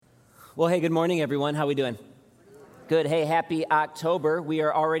Well, hey, good morning, everyone. How we doing? Good. Hey, happy October. We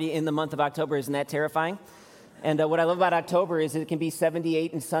are already in the month of October. Isn't that terrifying? And what I love about October is it can be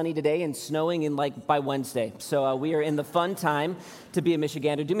 78 and sunny today and snowing in by Wednesday. So we are in the fun time to be a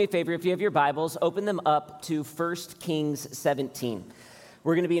Michigander. Do me a favor, if you have your Bibles, open them up to 1 Kings 17.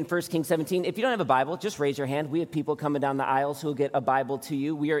 We're going to be in 1 Kings 17. If you don't have a Bible, just raise your hand. We have people coming down the aisles who will get a Bible to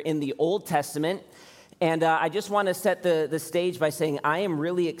you. We are in the Old Testament. And I just want to set the stage by saying I am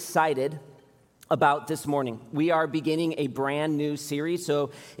really excited about this morning. We are beginning a brand new series.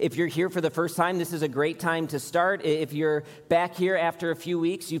 So if you're here for the first time, this is a great time to start. If you're back here after a few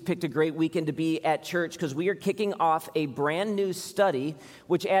weeks, you've picked a great weekend to be at church because we are kicking off a brand new study,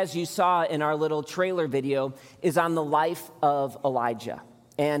 which, as you saw in our little trailer video, is on the life of Elijah.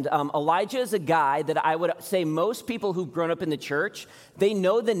 And Elijah is a guy that I would say most people who've grown up in the church, they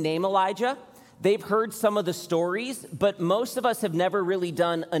know the name Elijah. They've heard some of the stories, but most of us have never really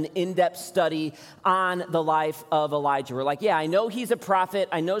done an in-depth study on the life of Elijah. We're like, yeah, I know he's a prophet.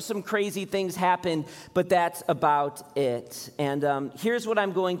 I know some crazy things happened, but that's about it. And here's what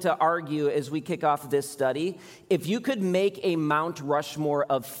I'm going to argue as we kick off this study. If you could make a Mount Rushmore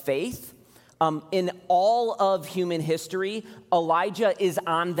of faith, in all of human history, Elijah is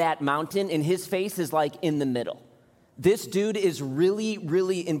on that mountain, and his face is like in the middle. This dude is really,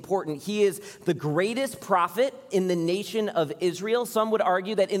 really important. He is the greatest prophet in the nation of Israel. Some would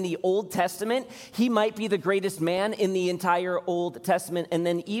argue that in the Old Testament, he might be the greatest man in the entire Old Testament. And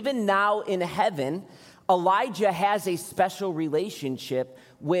then even now in heaven, Elijah has a special relationship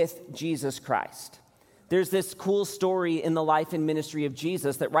with Jesus Christ. There's this cool story in the life and ministry of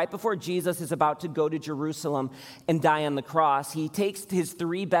Jesus that right before Jesus is about to go to Jerusalem and die on the cross, he takes his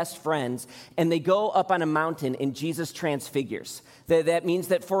three best friends and they go up on a mountain and Jesus transfigures. That means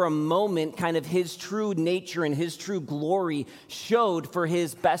that for a moment, kind of his true nature and his true glory showed for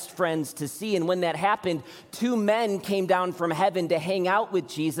his best friends to see. And when that happened, two men came down from heaven to hang out with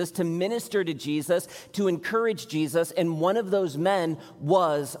Jesus, to minister to Jesus, to encourage Jesus. And one of those men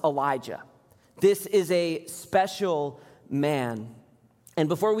was Elijah. This is a special man. And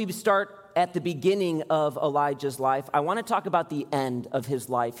before we start at the beginning of Elijah's life, I want to talk about the end of his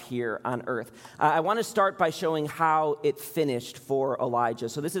life here on earth. I want to start by showing how it finished for Elijah.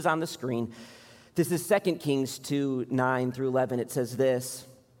 So this is on the screen. This is 2 Kings 2, 9 through 11. It says this.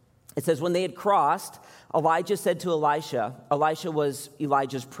 It says, when they had crossed, Elijah said to Elisha was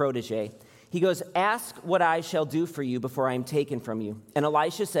Elijah's protege. He goes, ask what I shall do for you before I am taken from you. And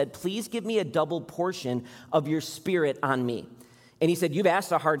Elisha said, please give me a double portion of your spirit on me. And he said, you've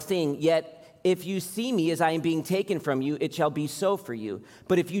asked a hard thing, yet if you see me as I am being taken from you, it shall be so for you.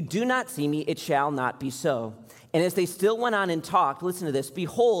 But if you do not see me, it shall not be so. And as they still went on and talked, listen to this,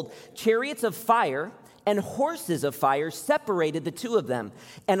 behold, chariots of fire and horses of fire separated the two of them.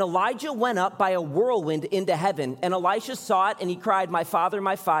 And Elijah went up by a whirlwind into heaven. And Elisha saw it, and he cried, my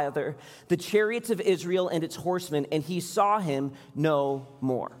father, the chariots of Israel and its horsemen. And he saw him no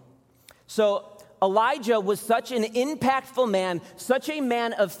more. So Elijah was such an impactful man, such a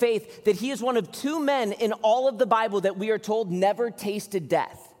man of faith, that he is one of two men in all of the Bible that we are told never tasted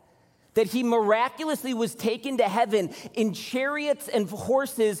death. That he miraculously was taken to heaven in chariots and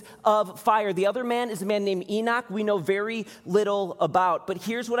horses of fire. The other man is a man named Enoch we know very little about. But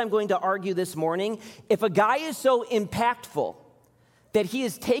here's what I'm going to argue this morning. If a guy is so impactful that he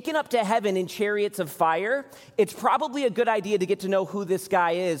is taken up to heaven in chariots of fire, it's probably a good idea to get to know who this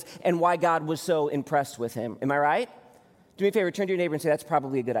guy is and why God was so impressed with him. Am I right? Do me a favor, turn to your neighbor and say, that's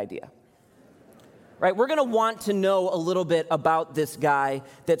probably a good idea. Right, we're going to want to know a little bit about this guy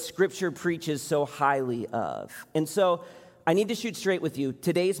that Scripture preaches so highly of. And so I need to shoot straight with you.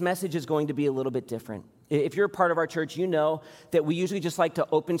 Today's message is going to be a little bit different. If you're a part of our church, you know that we usually just like to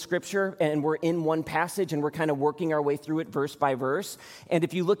open Scripture and we're in one passage and we're kind of working our way through it verse by verse. And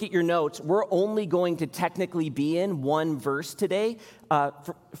if you look at your notes, we're only going to technically be in one verse today,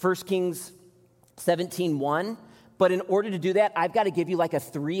 1 Kings 17:1. But in order to do that, I've got to give you like a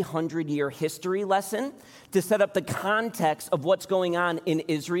 300-year history lesson to set up the context of what's going on in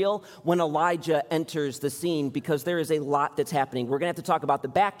Israel when Elijah enters the scene, because there is a lot that's happening. We're going to have to talk about the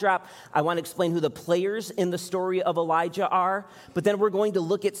backdrop. I want to explain who the players in the story of Elijah are. But then we're going to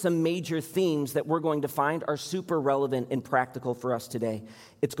look at some major themes that we're going to find are super relevant and practical for us today.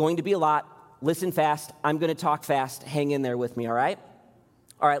 It's going to be a lot. Listen fast. I'm going to talk fast. Hang in there with me, all right?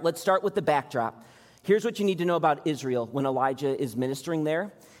 All right, let's start with the backdrop. Here's what you need to know about Israel when Elijah is ministering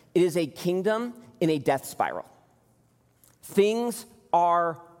there. It is a kingdom in a death spiral. Things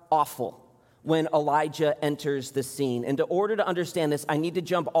are awful. when Elijah enters the scene. And in order to understand this, I need to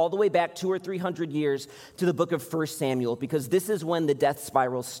jump all the way back 200 or 300 years to the book of 1 Samuel, because this is when the death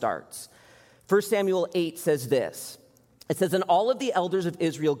spiral starts. 1 Samuel 8 says this. It says, "And all of the elders of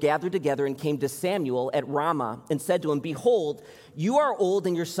Israel gathered together and came to Samuel at Ramah and said to him, 'Behold, you are old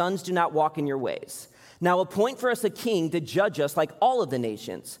and your sons do not walk in your ways. Now appoint for us a king to judge us like all of the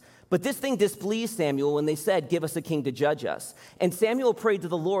nations.' But this thing displeased Samuel when they said, 'Give us a king to judge us.' And Samuel prayed to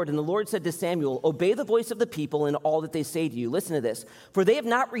the Lord, and the Lord said to Samuel, 'Obey the voice of the people in all that they say to you.' Listen to this. 'For they have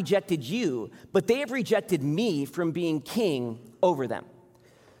not rejected you, but they have rejected me from being king over them.'"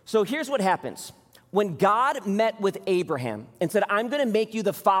 So here's what happens. When God met with Abraham and said, "I'm going to make you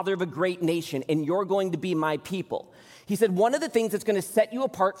the father of a great nation, and you're going to be my people," he said, one of the things that's going to set you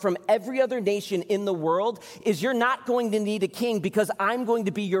apart from every other nation in the world is you're not going to need a king, because I'm going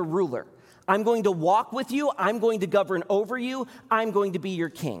to be your ruler. I'm going to walk with you. I'm going to govern over you. I'm going to be your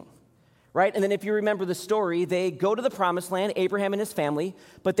king. Right? And then if you remember the story, they go to the promised land, Abraham and his family,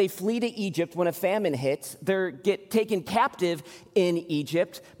 but they flee to Egypt when a famine hits. They get taken captive in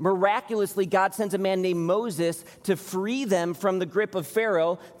Egypt. Miraculously, God sends a man named Moses to free them from the grip of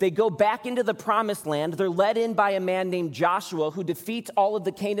Pharaoh. They go back into the promised land. They're led in by a man named Joshua, who defeats all of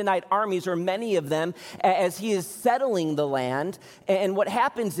the Canaanite armies, or many of them, as he is settling the land. And what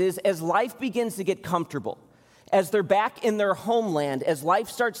happens is, as life begins to get comfortable, as they're back in their homeland, as life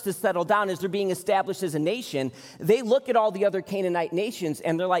starts to settle down, as they're being established as a nation, they look at all the other Canaanite nations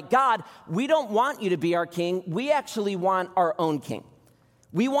and they're like, "God, we don't want you to be our king. We actually want our own king.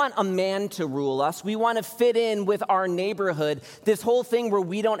 We want a man to rule us. We want to fit in with our neighborhood. This whole thing where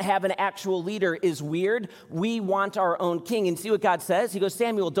we don't have an actual leader is weird. We want our own king." And see what God says? He goes,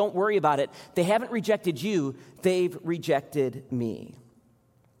 "Samuel, don't worry about it. They haven't rejected you. They've rejected me."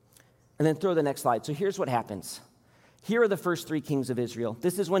 And then throw the next slide. So here's what happens. Here are the first three kings of Israel.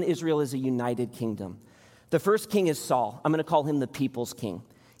 This is when Israel is a united kingdom. The first king is Saul. I'm going to call him the people's king.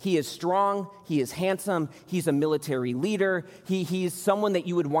 He is strong. He is handsome. He's a military leader. He's someone that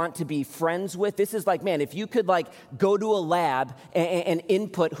you would want to be friends with. This is like, man, if you could like go to a lab and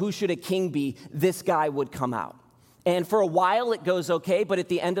input who should a king be, this guy would come out. And for a while it goes okay, but at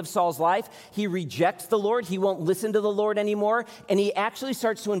the end of Saul's life, he rejects the Lord. He won't listen to the Lord anymore, and he actually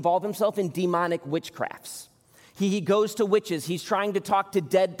starts to involve himself in demonic witchcrafts. He goes to witches. He's trying to talk to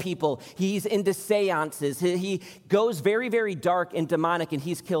dead people. He's into seances. He goes very, very dark and demonic, and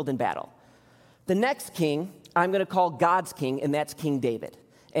he's killed in battle. The next king, I'm going to call God's king, and that's King David.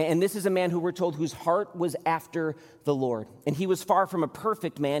 And this is a man who we're told whose heart was after the Lord. And he was far from a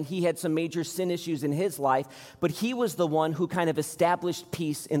perfect man. He had some major sin issues in his life, but he was the one who kind of established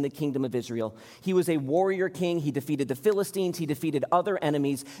peace in the kingdom of Israel. He was a warrior king. He defeated the Philistines. He defeated other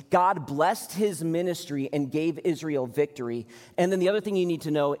enemies. God blessed his ministry and gave Israel victory. And then the other thing you need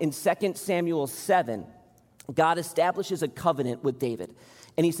to know, in 2 Samuel 7, God establishes a covenant with David.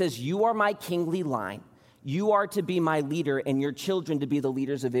 And he says, "You are my kingly line. You are to be my leader and your children to be the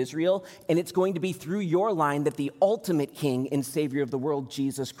leaders of Israel. And it's going to be through your line that the ultimate king and savior of the world,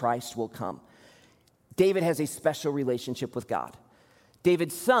 Jesus Christ, will come." David has a special relationship with God.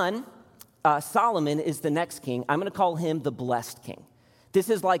 David's son, Solomon, is the next king. I'm going to call him the blessed king. This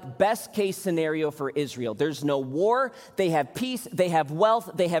is like best case scenario for Israel. There's no war. They have peace. They have wealth.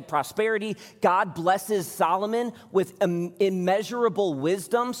 They have prosperity. God blesses Solomon with immeasurable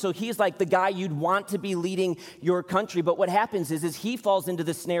wisdom. So he's like the guy you'd want to be leading your country. But what happens is he falls into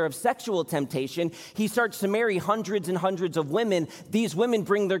the snare of sexual temptation. He starts to marry hundreds and hundreds of women. These women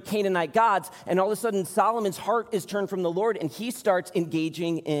bring their Canaanite gods. And all of a sudden, Solomon's heart is turned from the Lord, and he starts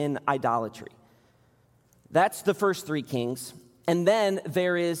engaging in idolatry. That's the first three kings. And then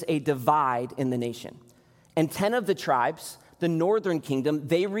there is a divide in the nation. And 10 of the tribes, the northern kingdom,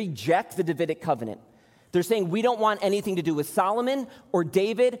 they reject the Davidic covenant. They're saying, we don't want anything to do with Solomon or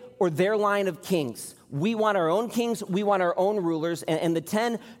David or their line of kings. We want our own kings. We want our own rulers. And the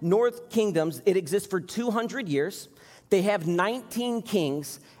 10 north kingdoms, it exists for 200 years. They have 19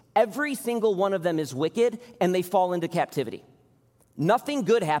 kings. Every single one of them is wicked, and they fall into captivity. Nothing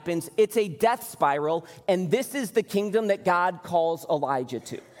good happens. It's a death spiral, and this is the kingdom that God calls Elijah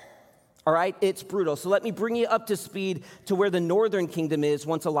to. All right? It's brutal. So let me bring you up to speed to where the northern kingdom is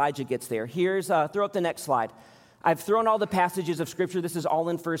once Elijah gets there. Here's, throw up the next slide. I've thrown all the passages of Scripture. This is all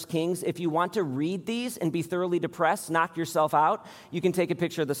in 1 Kings. If you want to read these and be thoroughly depressed, knock yourself out, you can take a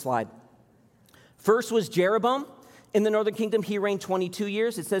picture of the slide. First was Jeroboam. In the northern kingdom, he reigned 22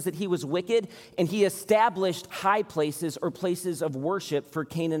 years. It says that he was wicked, and he established high places or places of worship for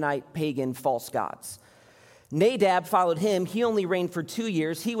Canaanite pagan false gods. Nadab followed him. He only reigned for 2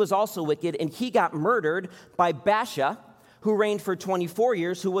 years. He was also wicked, and he got murdered by Baasha, who reigned for 24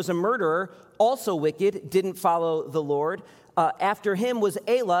 years, who was a murderer, also wicked, didn't follow the Lord. After him was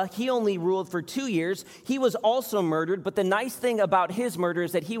Elah. He only ruled for 2 years. He was also murdered, but the nice thing about his murder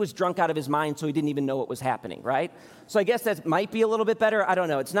is that he was drunk out of his mind, so he didn't even know what was happening, right? So I guess that might be a little bit better. I don't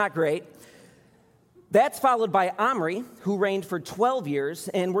know. It's not great. That's followed by Omri, who reigned for 12 years,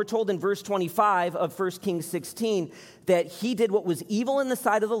 and we're told in verse 25 of 1 Kings 16 that he did what was evil in the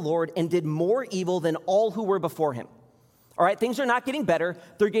sight of the Lord and did more evil than all who were before him. All right, things are not getting better.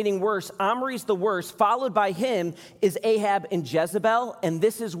 They're getting worse. Omri's the worst. Followed by him is Ahab and Jezebel, and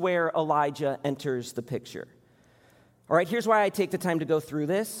this is where Elijah enters the picture. All right, here's why I take the time to go through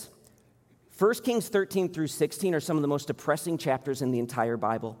this. 1 Kings 13 through 16 are some of the most depressing chapters in the entire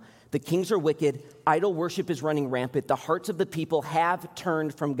Bible. The kings are wicked. Idol worship is running rampant. The hearts of the people have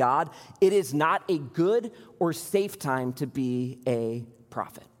turned from God. It is not a good or safe time to be a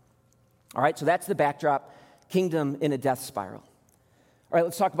prophet. All right, so that's the backdrop. Kingdom in a death spiral. All right,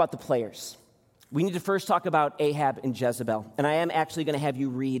 let's talk about the players. We need to first talk about Ahab and Jezebel, and I am actually going to have you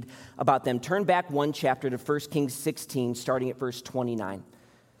read about them. Turn back one chapter to 1 Kings 16, starting at verse 29.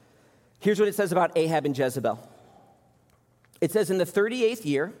 Here's what it says about Ahab and Jezebel. It says, in the 38th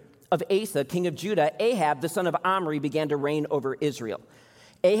year of Asa, king of Judah, Ahab, the son of Omri, began to reign over Israel.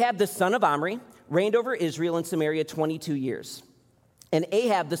 Ahab, the son of Omri, reigned over Israel and Samaria 22 years. And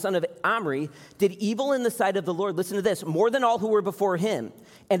Ahab, the son of Omri, did evil in the sight of the Lord. Listen to this, more than all who were before him.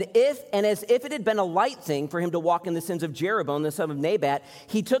 And as if it had been a light thing for him to walk in the sins of Jeroboam, the son of Nebat,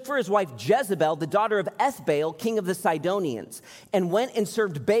 he took for his wife Jezebel, the daughter of Ethbaal, king of the Sidonians, and went and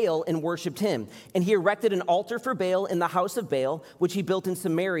served Baal and worshipped him. And he erected an altar for Baal in the house of Baal, which he built in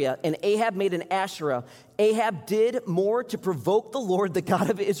Samaria. And Ahab made an Asherah. Ahab did more to provoke the Lord, the God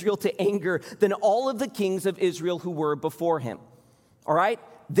of Israel, to anger than all of the kings of Israel who were before him. All right?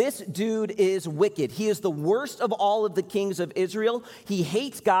 This dude is wicked. He is the worst of all of the kings of Israel. He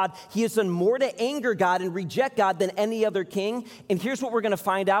hates God. He has done more to anger God and reject God than any other king. And here's what we're going to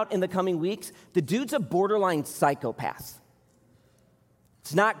find out in the coming weeks. The dude's a borderline psychopath.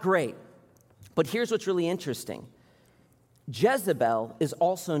 It's not great. But here's what's really interesting. Jezebel is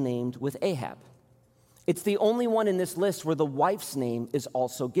also named with Ahab. It's the only one in this list where the wife's name is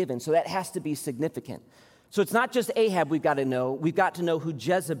also given. So that has to be significant. So it's not just Ahab we've got to know. We've got to know who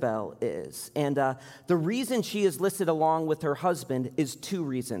Jezebel is. And the reason she is listed along with her husband is two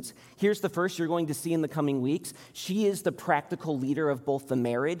reasons. Here's the first you're going to see in the coming weeks. She is the practical leader of both the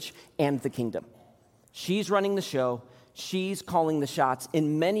marriage and the kingdom. She's running the show. She's calling the shots.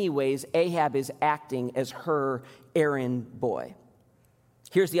 In many ways, Ahab is acting as her errand boy.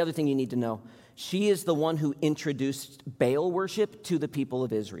 Here's the other thing you need to know. She is the one who introduced Baal worship to the people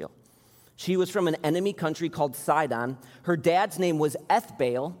of Israel. She was from an enemy country called Sidon. Her dad's name was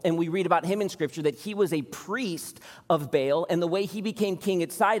Ethbaal, and we read about him in Scripture that he was a priest of Baal, and the way he became king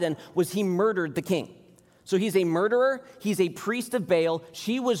at Sidon was he murdered the king. So he's a murderer, he's a priest of Baal.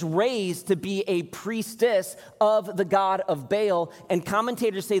 She was raised to be a priestess of the god of Baal, and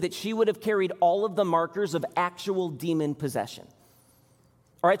commentators say that she would have carried all of the markers of actual demon possession.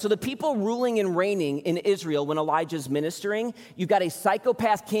 All right, so the people ruling and reigning in Israel when Elijah's ministering, you've got a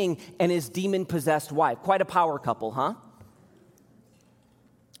psychopath king and his demon-possessed wife. Quite a power couple, huh?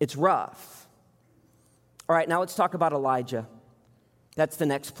 It's rough. All right, now let's talk about Elijah. That's the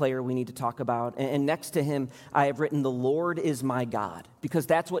next player we need to talk about. And next to him, I have written, "The Lord is my God," because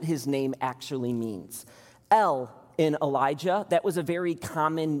that's what his name actually means. El in Elijah, that was a very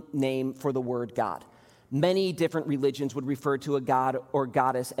common name for the word God. Many different religions would refer to a god or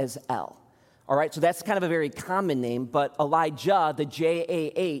goddess as El. All right, so that's kind of a very common name, but Elijah, the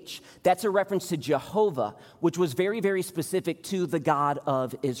J-A-H, that's a reference to Jehovah, which was very, very specific to the God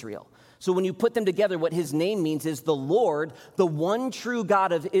of Israel. So when you put them together, what his name means is the Lord, the one true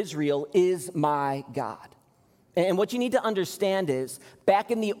God of Israel, is my God. And what you need to understand is,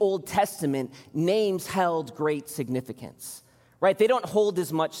 back in the Old Testament, names held great significance. Right? They don't hold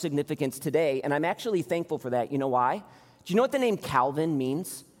as much significance today, and I'm actually thankful for that. You know why? Do you know what the name Calvin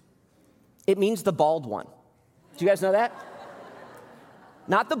means? It means the bald one. Do you guys know that?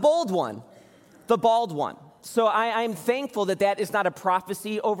 Not the bold one, the bald one. So I'm thankful that that is not a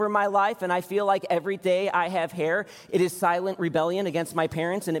prophecy over my life, and I feel like every day I have hair, it is silent rebellion against my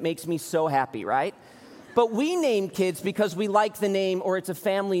parents, and it makes me so happy, right? But we name kids because we like the name or it's a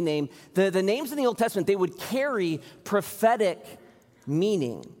family name. The names in the Old Testament, they would carry prophetic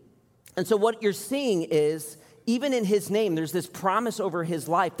meaning. And so what you're seeing is, even in his name, there's this promise over his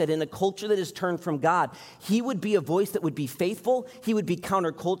life that in a culture that is turned from God, he would be a voice that would be faithful, he would be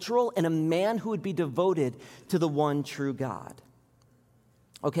countercultural, and a man who would be devoted to the one true God.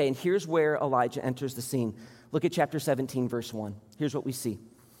 Okay, and here's where Elijah enters the scene. Look at chapter 17, verse 1. Here's what we see.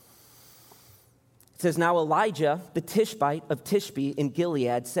 It says, "Now Elijah, the Tishbite of Tishbe in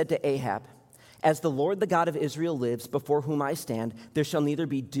Gilead, said to Ahab, 'As the Lord, the God of Israel lives, before whom I stand, there shall neither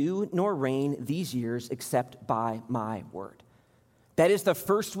be dew nor rain these years except by my word.'" That is the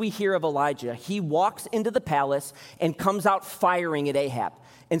first we hear of Elijah. He walks into the palace and comes out firing at Ahab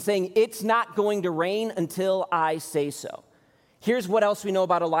and saying, "It's not going to rain until I say so." Here's what else we know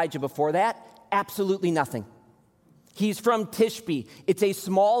about Elijah before that. Absolutely nothing. He's from Tishbe. It's a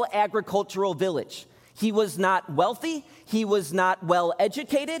small agricultural village. He was not wealthy. He was not well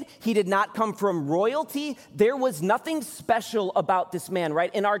educated. He did not come from royalty. There was nothing special about this man,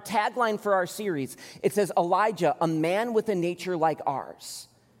 right? In our tagline for our series, it says, "Elijah, a man with a nature like ours."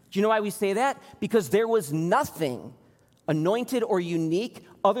 Do you know why we say that? Because there was nothing anointed or unique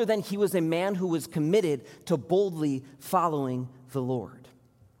other than he was a man who was committed to boldly following the Lord.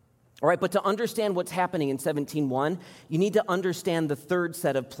 All right, but to understand what's happening in 17:1, you need to understand the third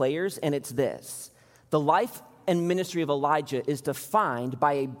set of players, and it's this. The life and ministry of Elijah is defined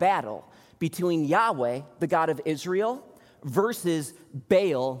by a battle between Yahweh, the God of Israel, versus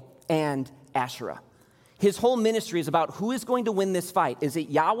Baal and Asherah. His whole ministry is about who is going to win this fight. Is it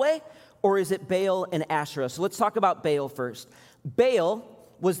Yahweh or is it Baal and Asherah? So let's talk about Baal first. Baal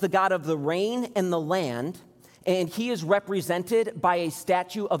was the god of the rain and the land, and he is represented by a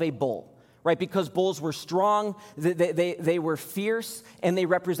statue of a bull, right? Because bulls were strong, they were fierce, and they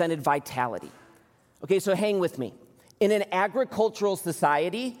represented vitality. Okay, so hang with me. In an agricultural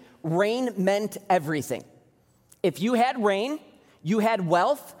society, rain meant everything. If you had rain, you had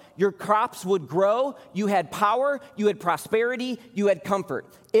wealth, your crops would grow, you had power, you had prosperity, you had comfort.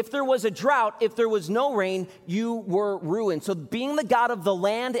 If there was a drought, if there was no rain, you were ruined. So being the God of the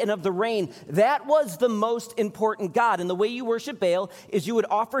land and of the rain, that was the most important God. And the way you worship Baal is you would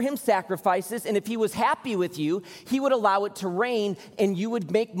offer him sacrifices, and if he was happy with you, he would allow it to rain, and you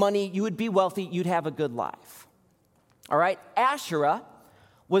would make money, you would be wealthy, you'd have a good life. All right, Asherah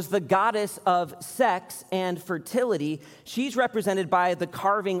was the goddess of sex and fertility. She's represented by the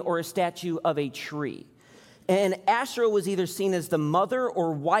carving or a statue of a tree. And Asherah was either seen as the mother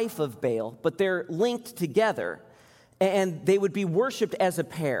or wife of Baal, but they're linked together, and they would be worshiped as a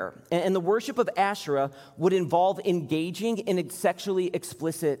pair. And the worship of Asherah would involve engaging in sexually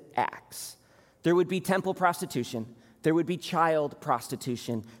explicit acts. There would be temple prostitution. There would be child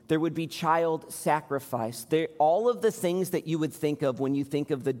prostitution. There would be child sacrifice. All of the things that you would think of when you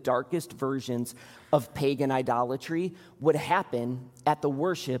think of the darkest versions of pagan idolatry would happen at the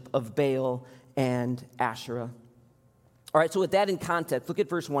worship of Baal and Asherah. All right, so with that in context, look at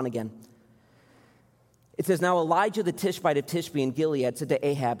verse 1 again. It says, "Now Elijah the Tishbite of Tishbe in Gilead said to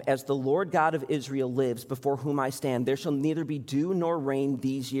Ahab, 'As the Lord God of Israel lives, before whom I stand, there shall neither be dew nor rain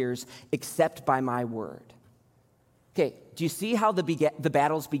these years, except by my word.'" Okay, do you see how the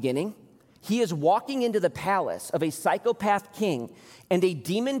battle's beginning? He is walking into the palace of a psychopath king and a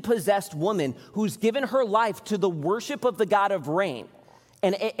demon-possessed woman who's given her life to the worship of the God of rain.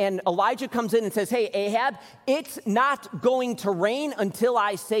 And Elijah comes in and says, "Hey, Ahab, it's not going to rain until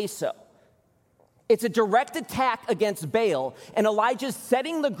I say so." It's a direct attack against Baal, and Elijah's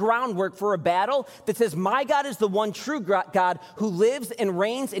setting the groundwork for a battle that says, my God is the one true God who lives and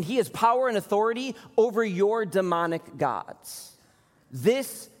reigns, and he has power and authority over your demonic gods.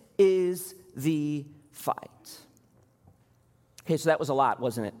 This is the fight. Okay, so that was a lot,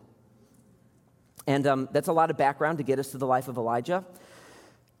 wasn't it? And that's a lot of background to get us to the life of Elijah.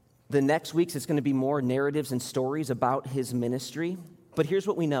 The next weeks, it's going to be more narratives and stories about his ministry. But here's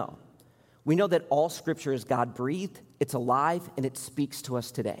what we know. We know that all Scripture is God-breathed, it's alive, and it speaks to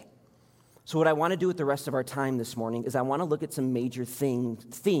us today. So what I want to do with the rest of our time this morning is I want to look at some major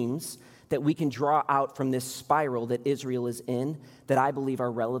themes that we can draw out from this spiral that Israel is in that I believe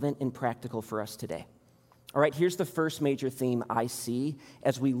are relevant and practical for us today. All right, here's the first major theme I see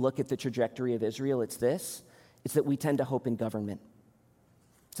as we look at the trajectory of Israel. It's this. It's that we tend to hope in government.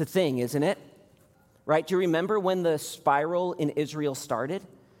 It's a thing, isn't it? Right? Do you remember when the spiral in Israel started?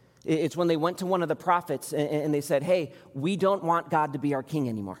 It's when they went to one of the prophets and they said, hey, we don't want God to be our king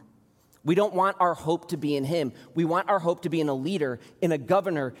anymore. We don't want our hope to be in him. We want our hope to be in a leader, in a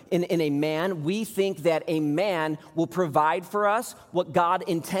governor, in a man. We think that a man will provide for us what God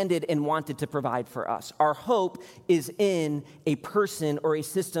intended and wanted to provide for us. Our hope is in a person or a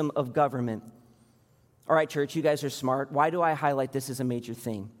system of government. All right, church, you guys are smart. Why do I highlight this as a major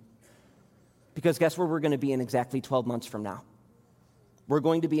theme? Because guess where we're going to be in exactly 12 months from now? We're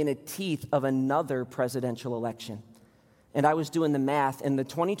going to be in the teeth of another presidential election. And I was doing the math. In the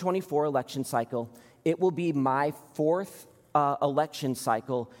 2024 election cycle, it will be my fourth election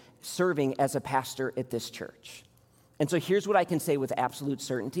cycle serving as a pastor at this church. And so here's what I can say with absolute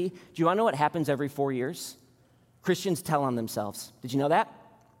certainty. Do you want to know what happens every 4 years? Christians tell on themselves. Did you know that?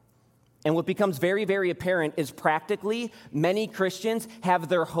 And what becomes very, very apparent is practically many Christians have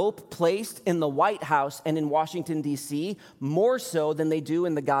their hope placed in the White House and in Washington, D.C., more so than they do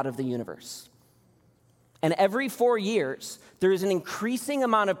in the God of the universe. And every 4 years, there is an increasing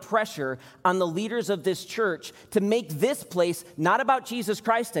amount of pressure on the leaders of this church to make this place not about Jesus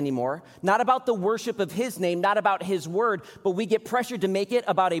Christ anymore, not about the worship of his name, not about his word, but we get pressured to make it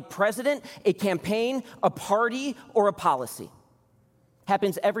about a president, a campaign, a party, or a policy.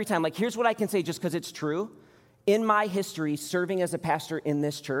 Happens every time. Like, here's what I can say just because it's true. In my history, serving as a pastor in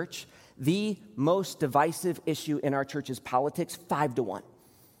this church, the most divisive issue in our church is politics, 5-1.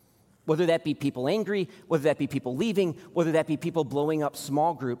 Whether that be people angry, whether that be people leaving, whether that be people blowing up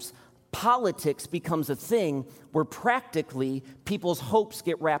small groups, politics becomes a thing where practically people's hopes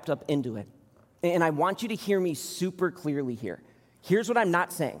get wrapped up into it. And I want you to hear me super clearly here. Here's what I'm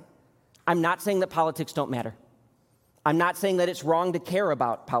not saying. I'm not saying that politics don't matter. I'm not saying that it's wrong to care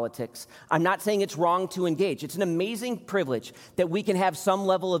about politics. I'm not saying it's wrong to engage. It's an amazing privilege that we can have some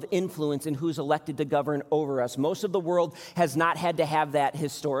level of influence in who's elected to govern over us. Most of the world has not had to have that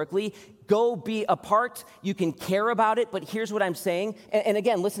historically. Go be a part. You can care about it, but here's what I'm saying. And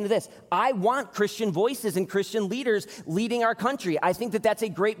again, listen to this. I want Christian voices and Christian leaders leading our country. I think that that's a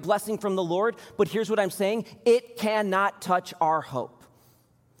great blessing from the Lord, but here's what I'm saying. It cannot touch our hope.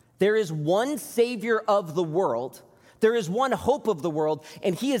 There is one Savior of the world. There is one hope of the world,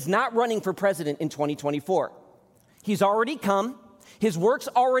 and he is not running for president in 2024. He's already come. His work's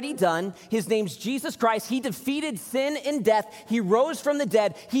already done. His name's Jesus Christ. He defeated sin and death. He rose from the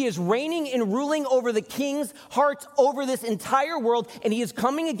dead. He is reigning and ruling over the king's hearts over this entire world, and he is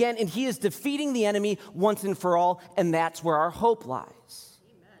coming again, and he is defeating the enemy once and for all, and that's where our hope lies.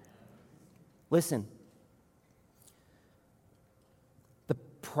 Amen. Listen.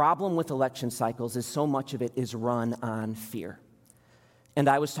 Problem with election cycles is so much of it is run on fear. And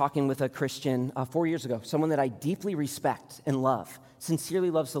I was talking with a Christian 4 years ago, someone that I deeply respect and love, sincerely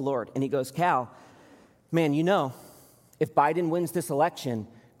loves the Lord. And he goes, Cal, man, you know, if Biden wins this election,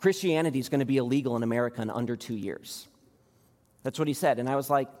 Christianity is going to be illegal in America in under 2 years. That's what he said. And I was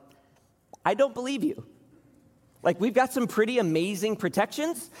like, I don't believe you. Like, we've got some pretty amazing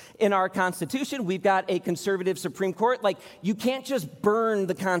protections in our Constitution. We've got a conservative Supreme Court. Like, you can't just burn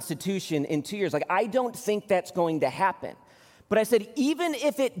the Constitution in 2 years. Like, I don't think that's going to happen. But I said, even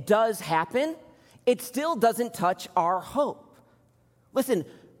if it does happen, it still doesn't touch our hope. Listen,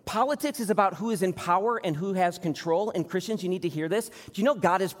 politics is about who is in power and who has control. And Christians, you need to hear this. Do you know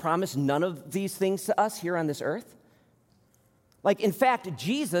God has promised none of these things to us here on this earth? Like, in fact,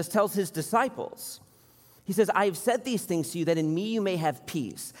 Jesus tells his disciples, he says, I have said these things to you that in me you may have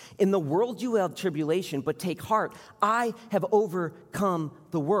peace. In the world you will have tribulation, but take heart. I have overcome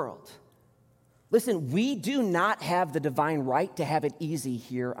the world. Listen, we do not have the divine right to have it easy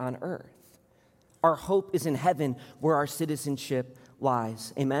here on earth. Our hope is in heaven where our citizenship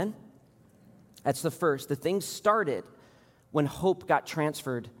lies. Amen? That's the first. The thing started when hope got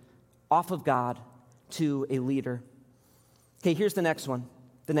transferred off of God to a leader. Okay, here's the next one,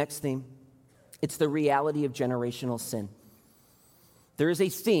 the next theme. It's the reality of generational sin. There is a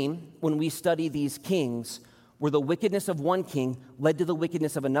theme when we study these kings where the wickedness of one king led to the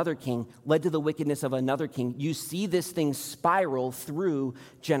wickedness of another king, led to the wickedness of another king. You see this thing spiral through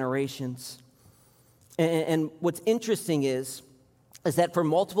generations. And what's interesting is that for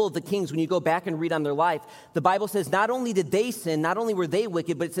multiple of the kings, when you go back and read on their life, the Bible says not only did they sin, not only were they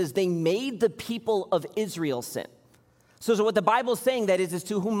wicked, but it says they made the people of Israel sin. So what the Bible is saying that is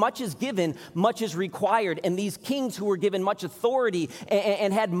to whom much is given, much is required. And these kings who were given much authority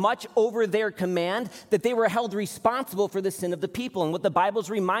and had much over their command, that they were held responsible for the sin of the people. And what the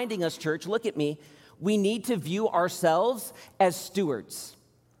Bible's reminding us, church, look at me, we need to view ourselves as stewards.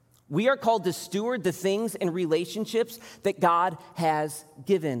 We are called to steward the things and relationships that God has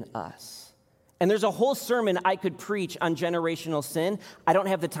given us. And there's a whole sermon I could preach on generational sin. I don't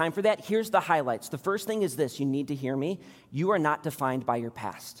have the time for that. Here's the highlights. The first thing is this. You need to hear me. You are not defined by your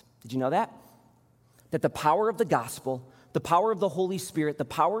past. Did you know that? That the power of the gospel, the power of the Holy Spirit, the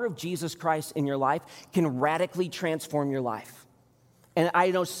power of Jesus Christ in your life can radically transform your life. And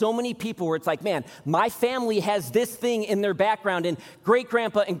I know so many people where it's like, man, my family has this thing in their background, and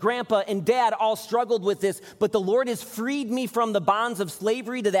great-grandpa and grandpa and dad all struggled with this, but the Lord has freed me from the bonds of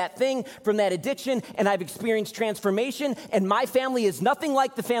slavery to that thing, from that addiction, and I've experienced transformation, and my family is nothing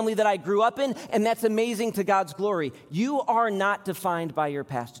like the family that I grew up in, and that's amazing to God's glory. You are not defined by your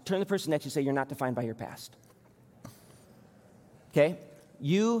past. Turn to the person next to you and say, you're not defined by your past. okay?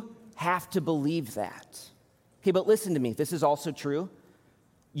 You have to believe that. Okay, but listen to me. This is also true.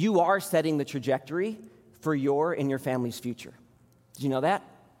 You are setting the trajectory for your and your family's future. Did you know that?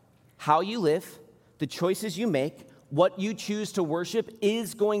 How you live, the choices you make, what you choose to worship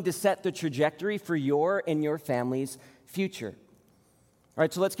is going to set the trajectory for your and your family's future. All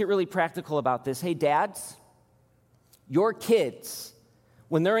right, so let's get really practical about this. Hey, dads, your kids,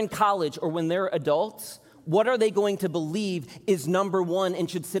 when they're in college or when they're adults, what are they going to believe is number one and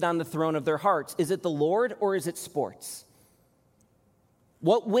should sit on the throne of their hearts? Is it the Lord or is it sports?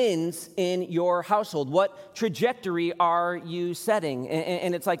 What wins in your household? What trajectory are you setting?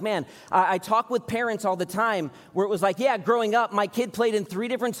 And it's like, man, I talk with parents all the time where it was like, yeah, growing up, my kid played in 3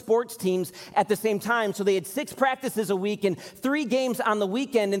 different sports teams at the same time. So they had 6 practices a week and 3 games on the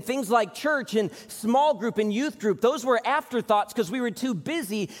weekend, and things like church and small group and youth group. Those were afterthoughts because we were too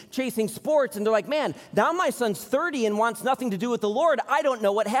busy chasing sports. And they're like, man, now my son's 30 and wants nothing to do with the Lord. I don't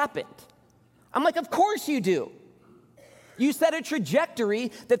know what happened. I'm like, of course you do. You set a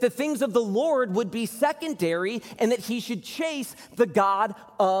trajectory that the things of the Lord would be secondary and that he should chase the God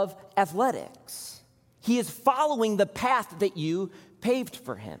of athletics. He is following the path that you paved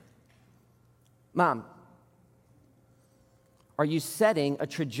for him. Mom, are you setting a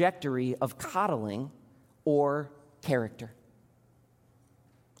trajectory of coddling or character?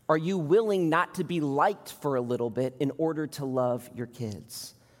 Are you willing not to be liked for a little bit in order to love your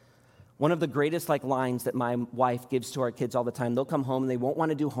kids? One of the greatest lines that my wife gives to our kids all the time, they'll come home and they won't want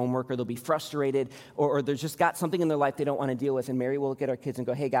to do homework, or they'll be frustrated, or they've just got something in their life they don't want to deal with. And Mary will look at our kids and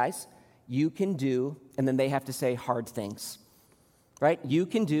go, hey guys, you can do, and then they have to say hard things, right? You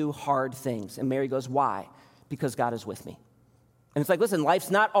can do hard things. And Mary goes, why? Because God is with me. And it's like, listen,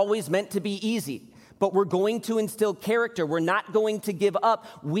 life's not always meant to be easy, but we're going to instill character. We're not going to give up.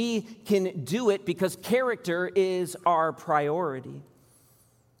 We can do it because character is our priority.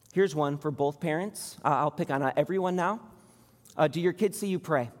 Here's one for both parents. I'll pick on everyone now. Do your kids see you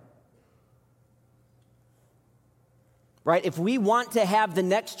pray? Right? If we want to have the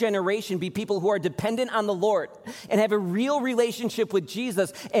next generation be people who are dependent on the Lord and have a real relationship with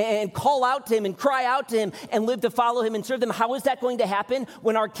Jesus and call out to him and cry out to him and live to follow him and serve them, how is that going to happen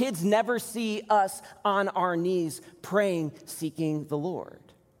when our kids never see us on our knees praying, seeking the Lord?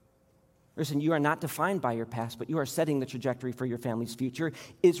 Listen, you are not defined by your past, but you are setting the trajectory for your family's future.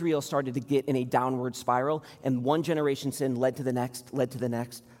 Israel started to get in a downward spiral, and one generation's sin led to the next, led to the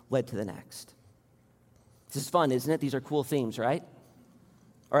next, led to the next. This is fun, isn't it? These are cool themes, right?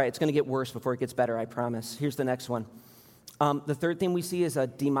 All right, it's going to get worse before it gets better, I promise. Here's the next one. The third thing we see is a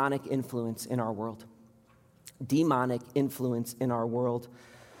demonic influence in our world. Demonic influence in our world.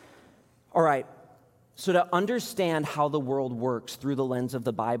 All right, so to understand how the world works through the lens of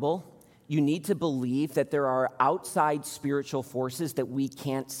the Bible, you need to believe that there are outside spiritual forces that we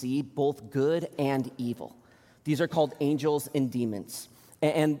can't see, both good and evil. These are called angels and demons.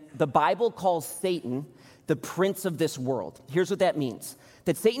 And the Bible calls Satan the prince of this world. Here's what that means.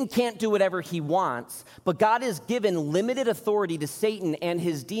 That Satan can't do whatever he wants, but God has given limited authority to Satan and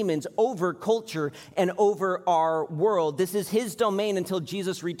his demons over culture and over our world. This is his domain until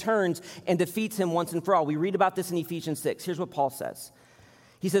Jesus returns and defeats him once and for all. We read about this in Ephesians 6. Here's what Paul says.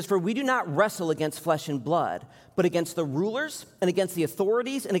 He says, for we do not wrestle against flesh and blood, but against the rulers and against the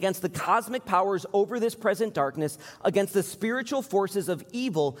authorities and against the cosmic powers over this present darkness, against the spiritual forces of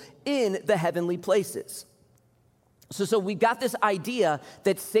evil in the heavenly places. So we've got this idea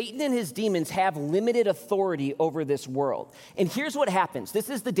that Satan and his demons have limited authority over this world. And here's what happens.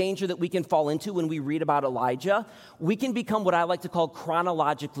 This is the danger that we can fall into when we read about Elijah. We can become what I like to call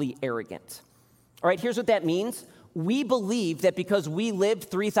chronologically arrogant. All right, here's what that means. We believe that because we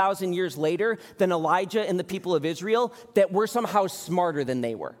lived 3,000 years later than Elijah and the people of Israel, that we're somehow smarter than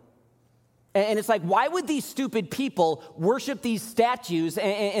they were. And it's like, why would these stupid people worship these statues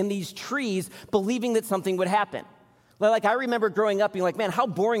and these trees believing that something would happen? Like, I remember growing up being like, man, how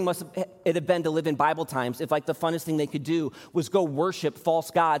boring must it have been to live in Bible times if, like, the funnest thing they could do was go worship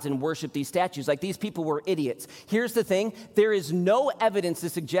false gods and worship these statues. Like, these people were idiots. Here's the thing. There is no evidence to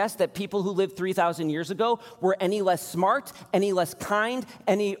suggest that people who lived 3,000 years ago were any less smart, any less kind,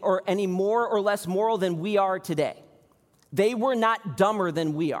 any more or less moral than we are today. They were not dumber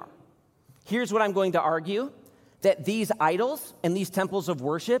than we are. Here's what I'm going to argue. That these idols and these temples of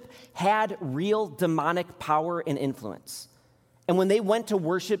worship had real demonic power and influence. And when they went to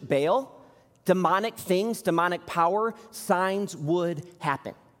worship Baal, demonic things, demonic power, signs would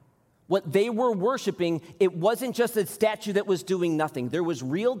happen. What they were worshiping, it wasn't just a statue that was doing nothing. There was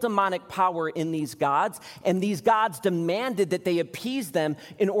real demonic power in these gods, and these gods demanded that they appease them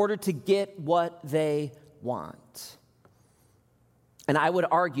in order to get what they want. And I would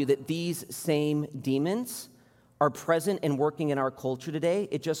argue that these same demons are present and working in our culture today.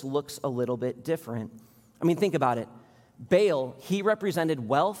 It just looks a little bit different. I mean, think about it. Baal, he represented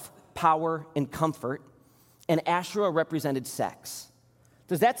wealth, power, and comfort, and Asherah represented sex.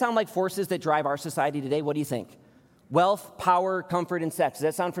 Does that sound like forces that drive our society today? What do you think? Wealth, power, comfort, and sex. Does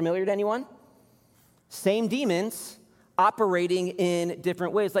that sound familiar to anyone? Same demons operating in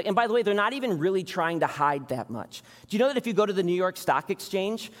different ways. And by the way, they're not even really trying to hide that much. Do you know that if you go to the New York Stock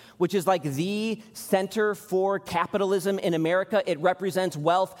Exchange, which is like the center for capitalism in America, it represents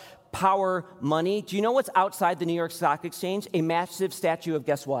wealth, power, money. Do you know what's outside the New York Stock Exchange? A massive statue of,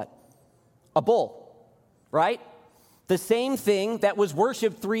 guess what? A bull, right? The same thing that was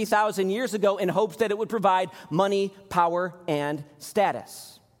worshipped 3,000 years ago in hopes that it would provide money, power, and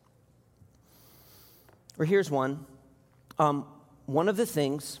status. Or here's one. One of the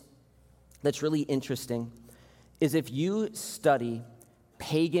things that's really interesting is if you study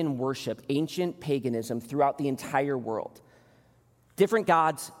pagan worship, ancient paganism throughout the entire world, different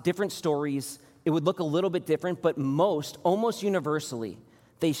gods, different stories, it would look a little bit different, but almost universally,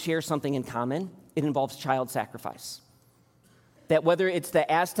 they share something in common. It involves child sacrifice. That whether it's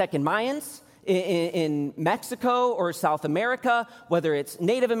the Aztec and Mayans in Mexico or South America, whether it's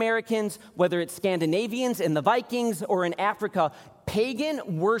Native Americans, whether it's Scandinavians and the Vikings, or in Africa,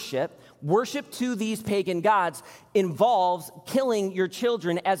 pagan worship to these pagan gods involves killing your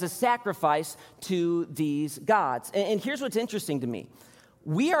children as a sacrifice to these gods. And here's what's interesting to me.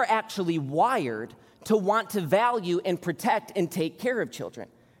 We are actually wired to want to value and protect and take care of children.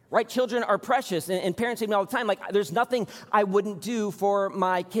 Right? Children are precious, and parents say to me all the time, like, there's nothing I wouldn't do for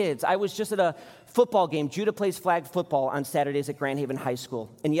my kids. I was just at a football game. Judah plays flag football on Saturdays at Grand Haven High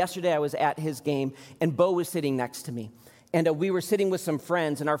School. And yesterday I was at his game, and Bo was sitting next to me. And we were sitting with some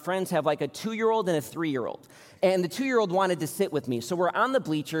friends, and our friends have like a 2-year-old and a 3-year-old. And the 2-year-old wanted to sit with me. So we're on the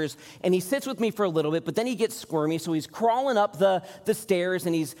bleachers, and he sits with me for a little bit, but then he gets squirmy, so he's crawling up the stairs,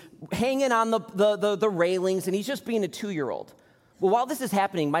 and he's hanging on the railings, and he's just being a 2-year-old. Well, while this is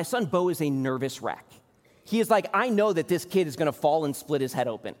happening, my son Bo is a nervous wreck. He is like, I know that this kid is going to fall and split his head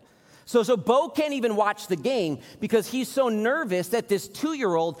open. So Bo can't even watch the game because he's so nervous that this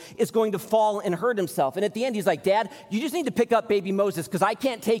 2-year-old is going to fall and hurt himself. And at the end, he's like, Dad, you just need to pick up baby Moses because I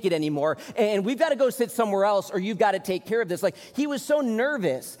can't take it anymore. And we've got to go sit somewhere else or you've got to take care of this. Like, he was so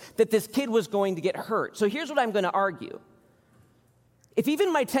nervous that this kid was going to get hurt. So here's what I'm going to argue. If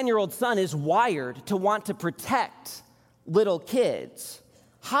even my 10-year-old son is wired to want to protect little kids,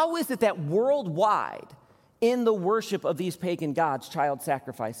 how is it that worldwide in the worship of these pagan gods, child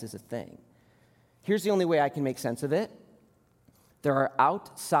sacrifice is a thing? Here's the only way I can make sense of it. There are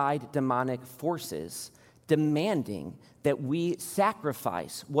outside demonic forces demanding that we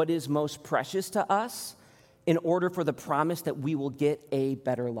sacrifice what is most precious to us in order for the promise that we will get a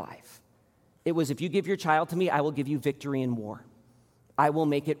better life. It was, if you give your child to me, I will give you victory in war. I will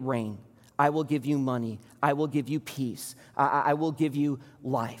make it rain. I will give you money. I will give you peace. I will give you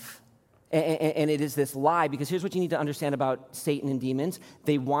life. And it is this lie, because here's what you need to understand about Satan and demons.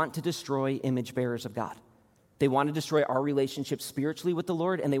 They want to destroy image bearers of God. They want to destroy our relationship spiritually with the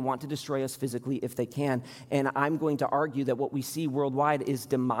Lord, and they want to destroy us physically if they can. And I'm going to argue that what we see worldwide is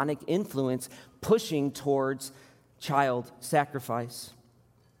demonic influence pushing towards child sacrifice.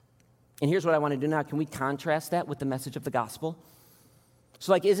 And here's what I want to do now. Can we contrast that with the message of the gospel?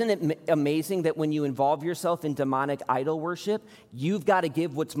 So, isn't it amazing that when you involve yourself in demonic idol worship, you've got to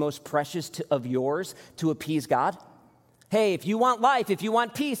give what's most precious of yours to appease God? Hey, if you want life, if you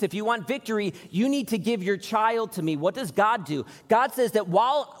want peace, if you want victory, you need to give your child to me. What does God do? God says that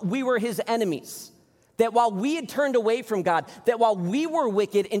while we were his enemies, that while we had turned away from God, that while we were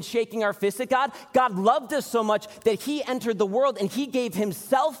wicked and shaking our fists at God, God loved us so much that he entered the world and he gave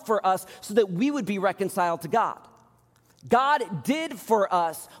himself for us so that we would be reconciled to God. God did for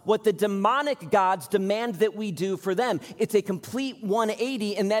us what the demonic gods demand that we do for them. It's a complete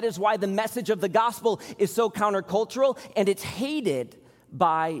 180, and that is why the message of the gospel is so countercultural, and it's hated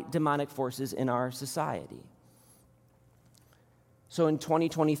by demonic forces in our society. So in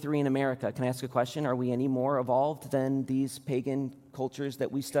 2023 in America, can I ask a question? Are we any more evolved than these pagan cultures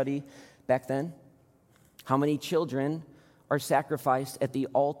that we study back then? How many children are sacrificed at the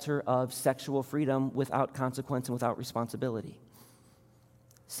altar of sexual freedom without consequence and without responsibility?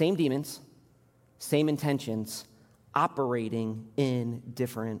 Same demons, same intentions, operating in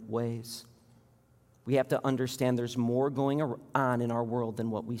different ways. We have to understand there's more going on in our world than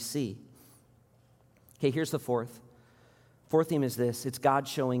what we see. Okay, here's the fourth. Fourth theme is this. It's God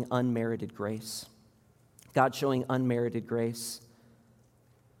showing unmerited grace. God showing unmerited grace.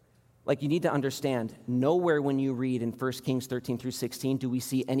 Like, you need to understand, nowhere when you read in 1 Kings 13 through 16 do we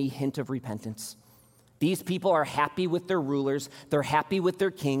see any hint of repentance. These people are happy with their rulers. They're happy with their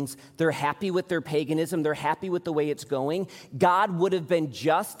kings. They're happy with their paganism. They're happy with the way it's going. God would have been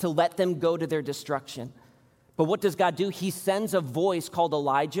just to let them go to their destruction. But what does God do? He sends a voice called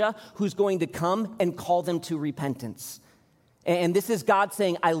Elijah who's going to come and call them to repentance. And this is God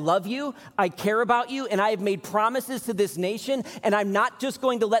saying, I love you, I care about you, and I have made promises to this nation, and I'm not just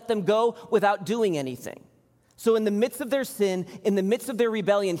going to let them go without doing anything. So in the midst of their sin, in the midst of their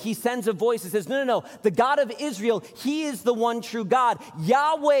rebellion, he sends a voice that says, no, the God of Israel, he is the one true God.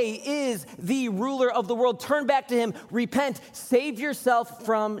 Yahweh is the ruler of the world. Turn back to him, repent, save yourself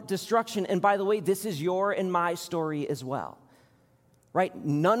from destruction. And by the way, this is your and my story as well. Right?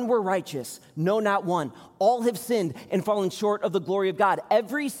 None were righteous, no, not one. All have sinned and fallen short of the glory of God.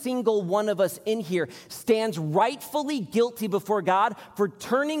 Every single one of us in here stands rightfully guilty before God for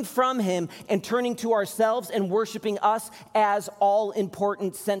turning from him and turning to ourselves and worshiping us as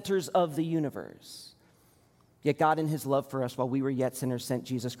all-important centers of the universe. Yet God, in his love for us, while we were yet sinners, sent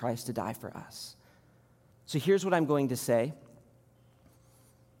Jesus Christ to die for us. So here's what I'm going to say.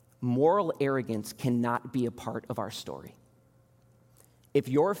 Moral arrogance cannot be a part of our story. If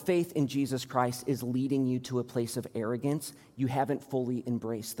your faith in Jesus Christ is leading you to a place of arrogance, you haven't fully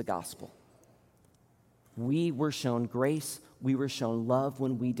embraced the gospel. We were shown grace. We were shown love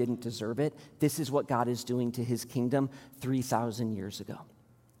when we didn't deserve it. This is what God is doing to his kingdom 3,000 years ago.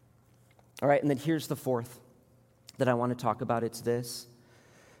 All right, and then here's the fourth that I want to talk about. It's this.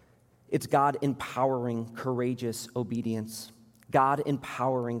 It's God empowering courageous obedience. God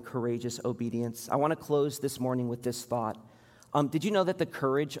empowering courageous obedience. I want to close this morning with this thought. Did you know that the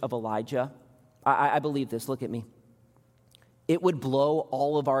courage of Elijah, I believe this, look at me, it would blow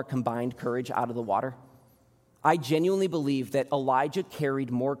all of our combined courage out of the water? I genuinely believe that Elijah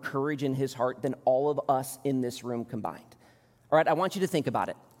carried more courage in his heart than all of us in this room combined. All right, I want you to think about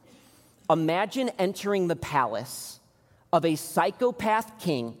it. Imagine entering the palace of a psychopath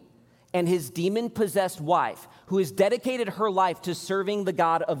king and his demon-possessed wife, who has dedicated her life to serving the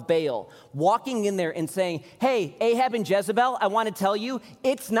god of Baal, walking in there and saying, hey, Ahab and Jezebel, I want to tell you,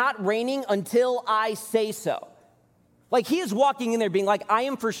 it's not raining until I say so. Like, he is walking in there being like, I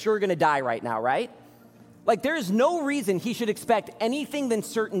am for sure going to die right now, right? Like, there is no reason he should expect anything than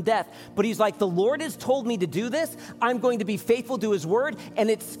certain death. But he's like, the Lord has told me to do this. I'm going to be faithful to his word. And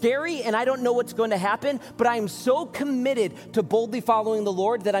it's scary, and I don't know what's going to happen. But I am so committed to boldly following the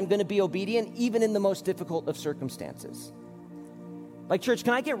Lord that I'm going to be obedient, even in the most difficult of circumstances. Like, church,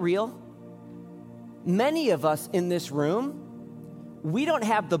 can I get real? Many of us in this room, we don't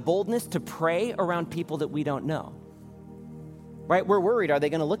have the boldness to pray around people that we don't know. Right? We're worried. Are they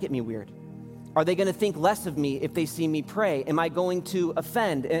going to look at me weird? Are they going to think less of me if they see me pray? Am I going to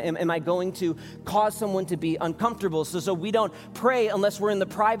offend? Am I going to cause someone to be uncomfortable? So we don't pray unless we're in the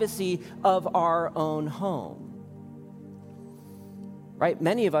privacy of our own home. Right?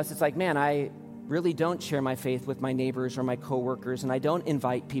 Many of us, it's like, man, I really don't share my faith with my neighbors or my coworkers, and I don't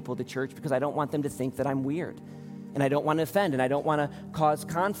invite people to church because I don't want them to think that I'm weird. And I don't want to offend, and I don't want to cause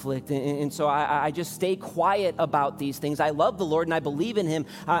conflict. And so I just stay quiet about these things. I love the Lord, and I believe in him.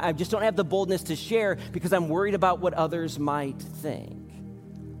 I just don't have the boldness to share because I'm worried about what others might think.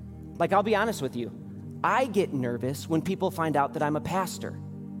 Like, I'll be honest with you. I get nervous when people find out that I'm a pastor.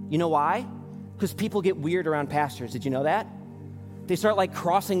 You know why? Because people get weird around pastors. Did you know that? They start, like,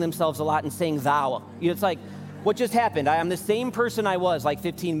 crossing themselves a lot and saying thou. It's like, what just happened? I'm the same person I was like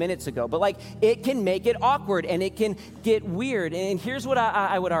 15 minutes ago. But like, it can make it awkward and it can get weird. And here's what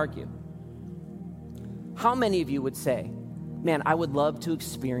I would argue. How many of you would say, man, I would love to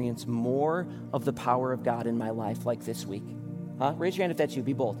experience more of the power of God in my life like this week? Huh? Raise your hand if that's you.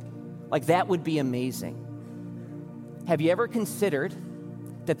 Be bold. Like, that would be amazing. Have you ever considered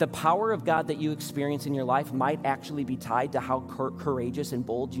that the power of God that you experience in your life might actually be tied to how courageous and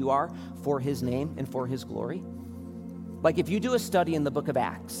bold you are for his name and for his glory? Like, if you do a study in the book of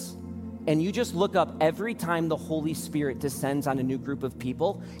Acts and you just look up every time the Holy Spirit descends on a new group of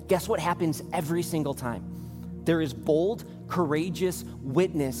people, guess what happens every single time? There is bold, courageous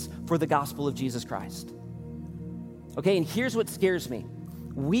witness for the gospel of Jesus Christ. Okay, and here's what scares me.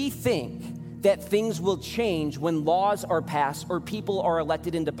 We think that things will change when laws are passed or people are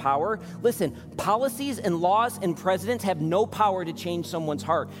elected into power. Listen, policies and laws and presidents have no power to change someone's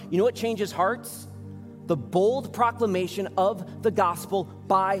heart. You know what changes hearts? The bold proclamation of the gospel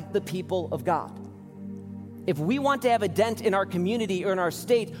by the people of God. If we want to have a dent in our community or in our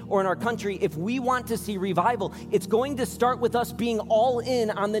state or in our country, if we want to see revival, it's going to start with us being all in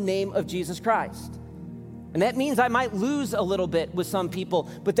on the name of Jesus Christ. And that means I might lose a little bit with some people,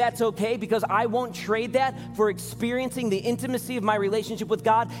 but that's okay because I won't trade that for experiencing the intimacy of my relationship with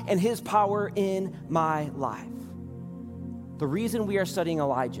God and his power in my life. The reason we are studying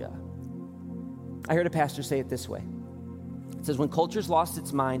Elijah, I heard a pastor say it this way. It says, when culture's lost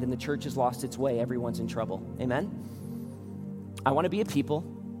its mind and the church has lost its way, everyone's in trouble. Amen? I want to be a people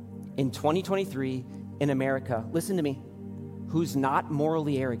in 2023 in America, listen to me, who's not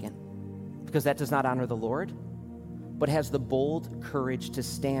morally arrogant, because that does not honor the Lord, but has the bold courage to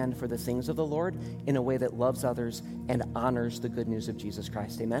stand for the things of the Lord in a way that loves others and honors the good news of Jesus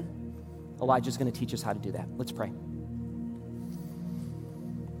Christ. Amen? Elijah's going to teach us how to do that. Let's pray.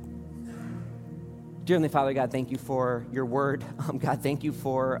 Dear Heavenly Father, God, thank you for your word. God, thank you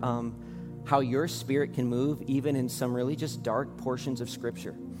for how your spirit can move even in some really just dark portions of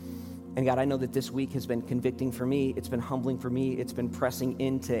Scripture. And God, I know that this week has been convicting for me. It's been humbling for me. It's been pressing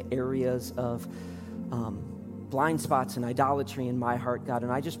into areas of blind spots and idolatry in my heart, God.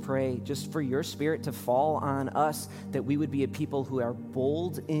 And I just pray just for your spirit to fall on us, that we would be a people who are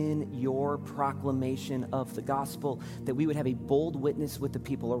bold in your proclamation of the gospel, that we would have a bold witness with the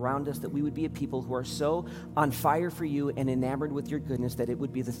people around us, that we would be a people who are so on fire for you and enamored with your goodness that it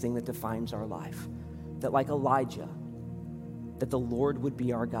would be the thing that defines our life. That like Elijah, that the Lord would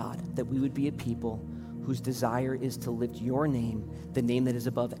be our God, that we would be a people whose desire is to lift your name, the name that is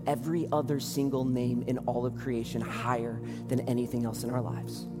above every other single name in all of creation, higher than anything else in our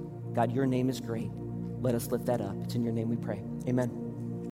lives. God, your name is great. Let us lift that up. It's in your name we pray. Amen.